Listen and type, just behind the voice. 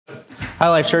Hi,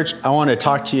 Life Church. I want to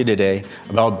talk to you today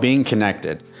about being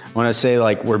connected. I want to say,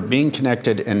 we're being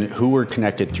connected and who we're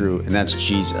connected through, and that's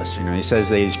Jesus. He says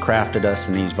that He's crafted us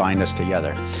and He's bind us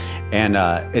together. And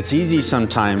it's easy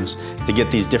sometimes to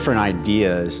get these different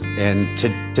ideas and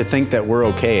to think that we're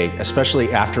okay,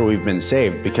 especially after we've been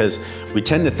saved, because we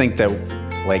tend to think that,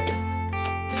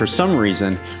 for some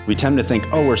reason, we tend to think,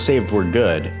 oh, we're saved, we're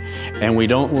good. And we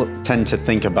don't tend to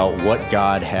think about what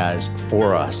God has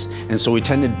for us. And so we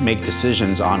tend to make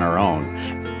decisions on our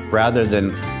own rather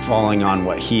than falling on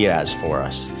what He has for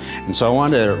us. And so I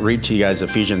want to read to you guys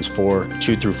Ephesians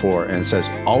 4:2-4, and it says,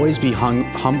 always be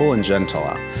humble and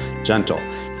gentle.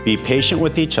 Be patient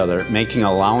with each other, making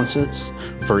allowances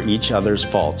for each other's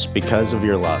faults because of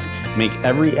your love. Make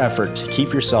every effort to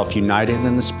keep yourself united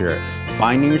in the Spirit,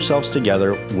 binding yourselves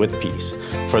together with peace.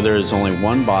 For there is only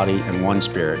one body and one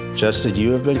Spirit, just as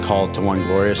you have been called to one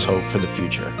glorious hope for the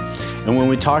future. And when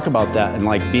we talk about that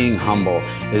and being humble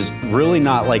is really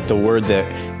not the word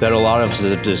that a lot of us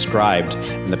have described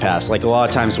in the past. A lot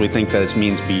of times we think that it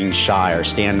means being shy or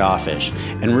standoffish.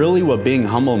 And really what being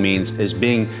humble means is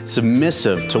being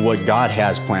submissive to what God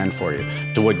has planned for you,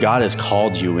 to what God has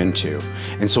called you into.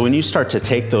 And so when you start to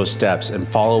take those steps and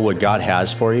follow what God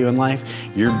has for you in life,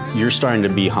 you're starting to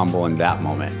be humble in that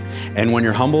moment. And when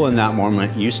you're humble in that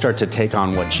moment, you start to take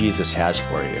on what Jesus has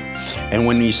for you. And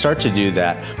when you start to do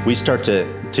that, we start to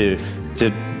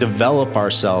develop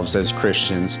ourselves as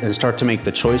Christians and start to make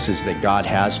the choices that God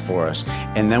has for us.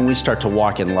 And then we start to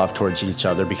walk in love towards each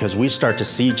other because we start to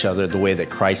see each other the way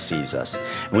that Christ sees us.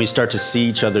 And we start to see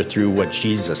each other through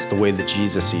the way that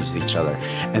Jesus sees each other.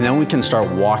 And then we can start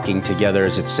walking together,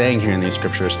 as it's saying here in these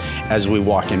scriptures, as we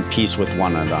walk in peace with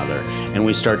one another. And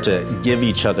we start to give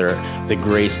each other the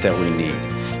grace that we need.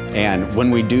 And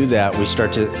when we do that, we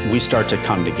start to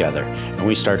come together and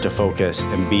we start to focus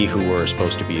and be who we're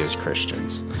supposed to be as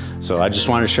Christians. So I just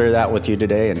want to share that with you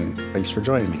today, and thanks for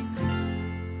joining me.